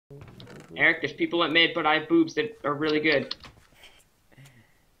Eric, there's people at mid, but I have boobs that are really good.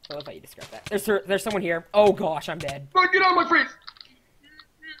 I love how you describe that. There's someone here. Oh gosh, I'm dead. Bro, get out of my face!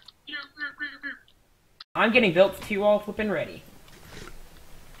 I'm getting built too all flippin' ready.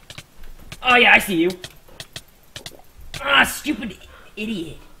 Oh yeah, I see you. Ah, stupid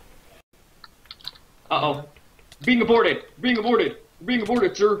idiot. Uh-oh. Being aborted! Being aborted! Being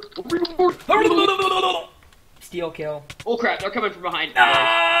aborted, sir! We're being aborted! Steal kill. Oh crap, they're coming from behind.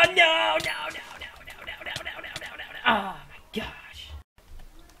 Ah, no. Oh my gosh.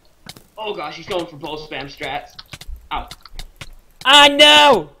 Oh gosh, he's going for both spam strats. Ow. Ah,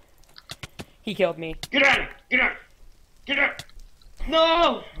 no! He killed me. Get out of here! Get out! Get out!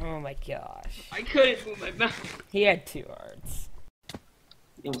 No! Oh my gosh. I couldn't move my mouth. He had 2 hearts.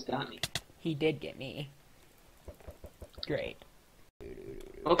 He almost got me. He did get me. Great.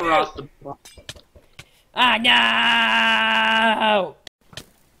 Look across the... Ah, no!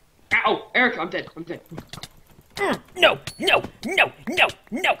 Ow! Eric, I'm dead. I'm dead. No!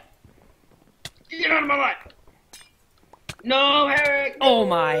 Get out of my life! No, Eric! No! Oh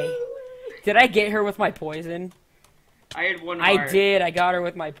my. Did I get her with my poison? I had 1 heart. I did. I got her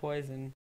with my poison.